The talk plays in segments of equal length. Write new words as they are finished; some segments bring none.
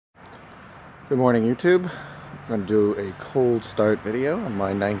Good morning, YouTube. I'm going to do a cold start video on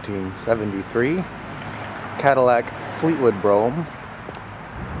my 1973 Cadillac Fleetwood Brougham.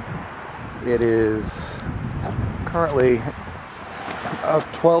 It is currently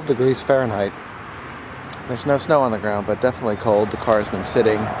 12 degrees Fahrenheit. There's no snow on the ground, but definitely cold. The car's been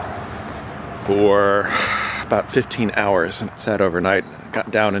sitting for about 15 hours, and it sat overnight.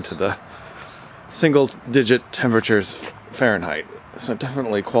 Got down into the single-digit temperatures Fahrenheit. So it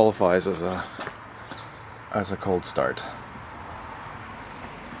definitely qualifies as a cold start.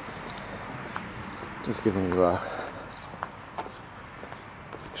 Just giving you a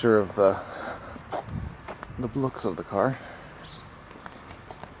picture of the looks of the car.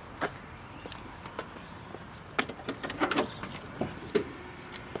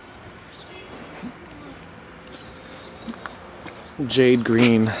 Jade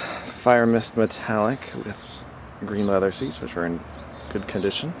green fire mist metallic with green leather seats, which are in good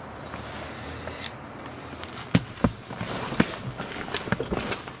condition.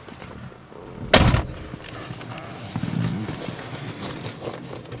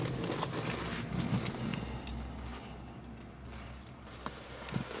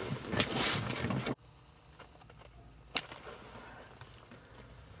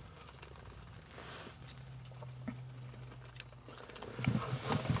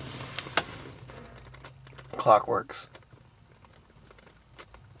 Clock works.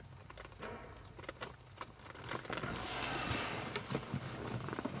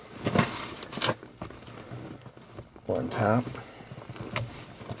 One tap.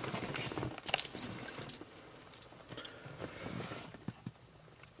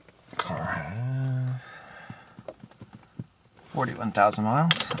 Car has 41,000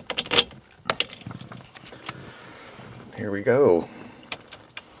 miles. Here we go.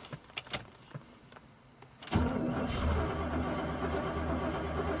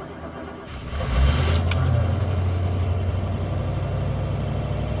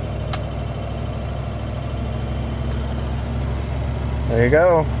 There you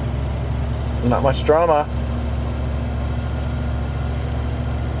go. Not much drama.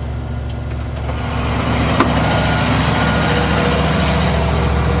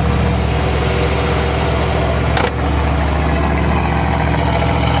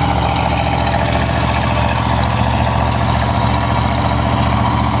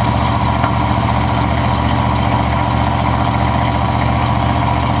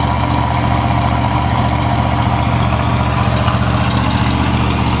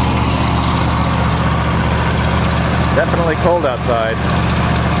 Definitely cold outside.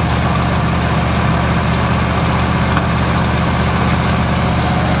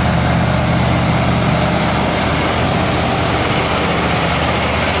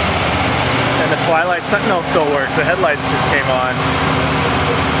 And the Twilight Sentinel still works. The headlights just came on.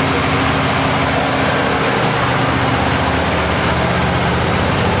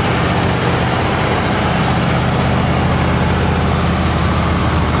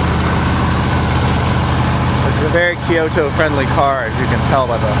 It's a very Kyoto-friendly car, as you can tell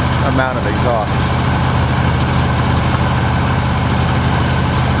by the amount of exhaust.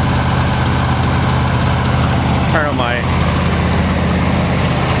 Turn on my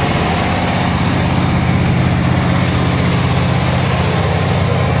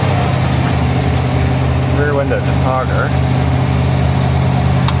rear window defogger.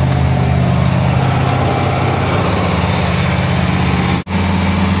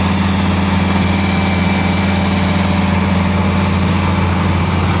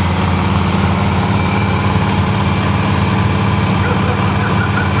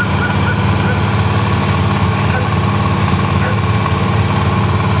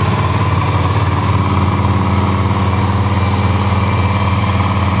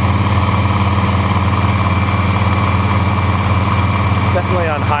 Definitely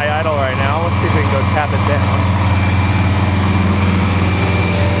on high idle right now. Let's see if we can go tap it down.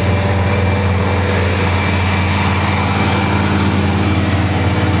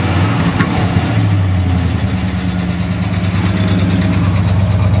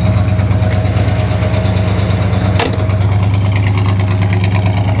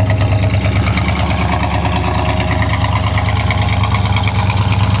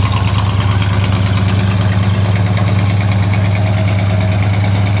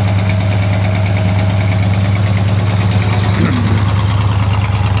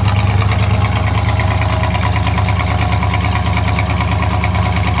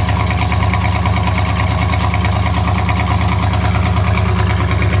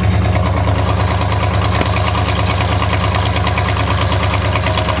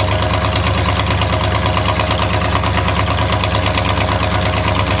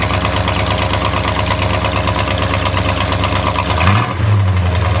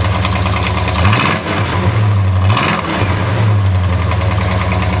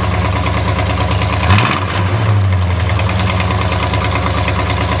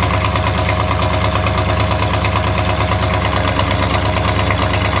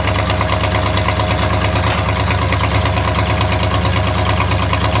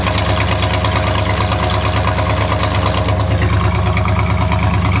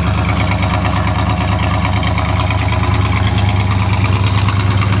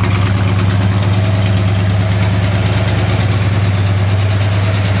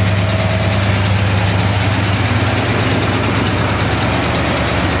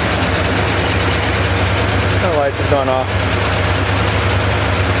 lights have gone off.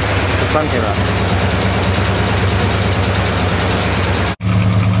 The sun came up.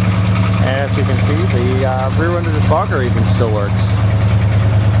 As you can see, the rear window defogger even still works.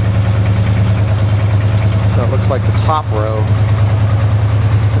 So it looks like the top row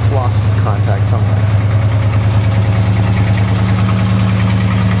has lost its contact somewhere.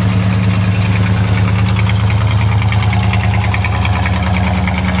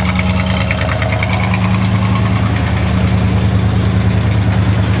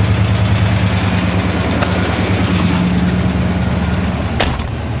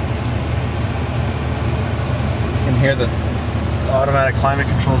 Here the automatic climate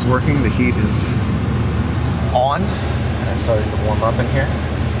control is working. The heat is on and it's starting to warm up in here.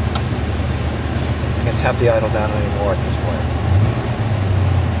 Let's see if I can tap the idle down anymore at this point.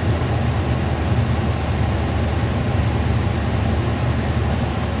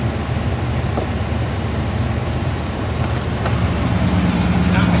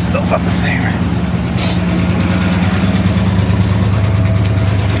 No, it's still about the same.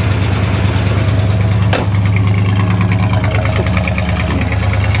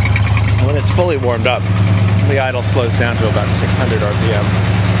 Fully warmed up, the idle slows down to about 600 RPM.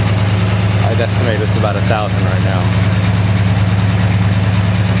 I'd estimate it's about 1,000 right now.